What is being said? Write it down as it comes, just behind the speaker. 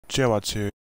here,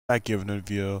 back giving a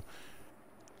video.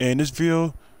 In this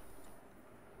video,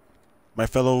 my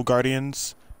fellow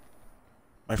guardians,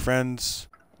 my friends,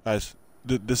 guys,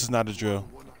 this is not a drill.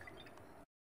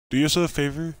 Do yourself a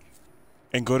favor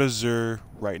and go to xurs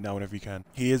right now whenever you can.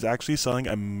 He is actually selling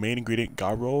a main ingredient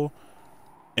god roll,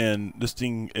 and this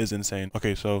thing is insane.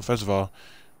 Okay, so first of all,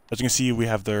 as you can see, we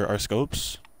have our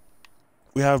scopes.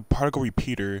 We have particle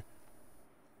repeater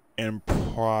and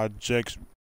projection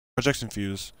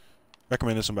fuse.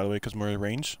 Recommend this one, by the way, because more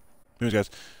range. Anyways, guys,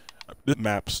 this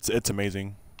maps, it's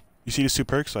amazing. You see these two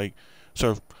perks, like,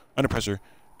 so under pressure,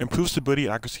 improve stability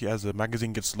and accuracy as the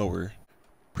magazine gets lower.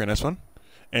 Pretty nice one.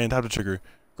 And have the trigger.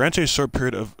 Grant a short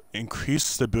period of increased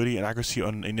stability and accuracy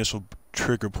on initial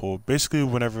trigger pull. Basically,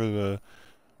 whenever the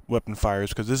weapon fires,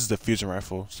 because this is the fusion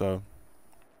rifle. So,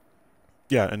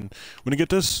 yeah, and when you get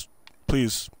this,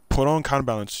 please put on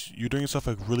counterbalance. You're doing yourself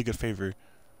a really good favor.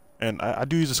 And I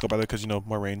do use the scope, by the way, because, you know,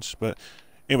 more range. But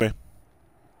anyway,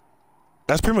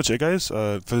 that's pretty much it, guys,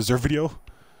 for the xurs video.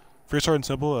 Very short and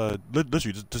simple.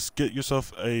 Literally, just get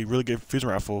yourself a really good fusion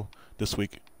rifle this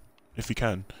week, if you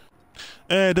can.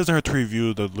 And it doesn't hurt to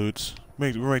review the loots.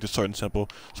 We'll make this short and simple.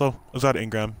 So, exotic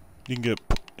engram. You can get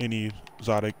any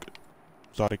exotic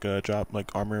drop,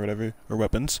 like armor or whatever, or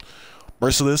weapons.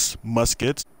 Merciless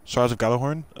muskets. Shards of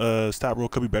Galahorn. Stat roll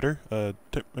could be better. I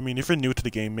mean, if you're new to the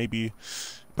game, maybe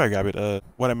probably grab it.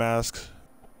 Weapon mask.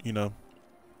 You know,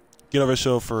 get over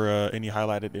show for any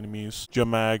highlighted enemies. Gem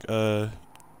mag.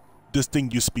 This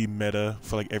thing used to be meta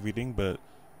for like everything, but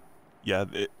yeah,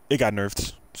 it got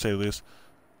nerfed, to say the least.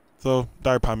 So,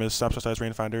 Dire Promise, Snapshot Size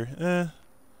Rangefinder,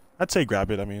 I'd say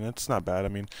grab it. I mean, it's not bad. I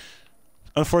mean,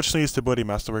 unfortunately, it's stability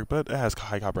masterwork, but it has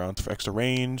high cop rounds for extra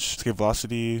range, escape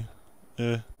velocity,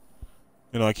 you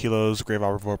know, like kilos, Grave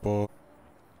Hour Vorpal.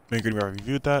 Maybe we already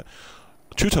reviewed that.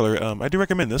 True Teller, I do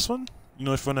recommend this one. You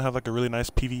know, if you want to have like a really nice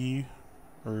PvE,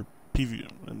 or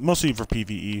mostly for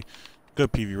PvE,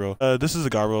 good PvE roll. This is a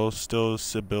god roll, still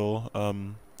Sibyl.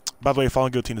 By the way,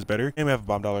 Fallen Guillotine is better. And we have a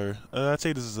Bomb Dollar. I'd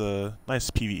say this is a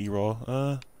nice PvE roll.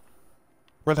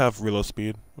 We'll have reload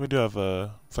speed. We do have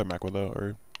a Flare Mag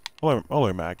Willow, or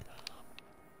Olar Mag.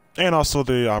 And also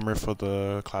the armor for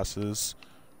the classes.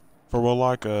 For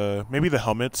warlock, maybe the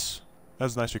helmets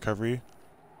has nice recovery.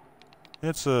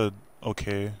 It's a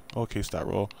okay stat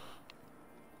roll.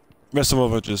 Rest of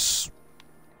them are just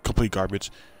complete garbage.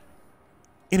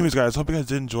 Anyways, guys, hope you guys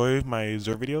did enjoy my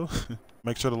xurs video.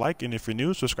 Make sure to like, and if you're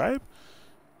new, subscribe.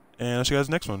 And I'll see you guys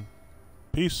next one.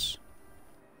 Peace.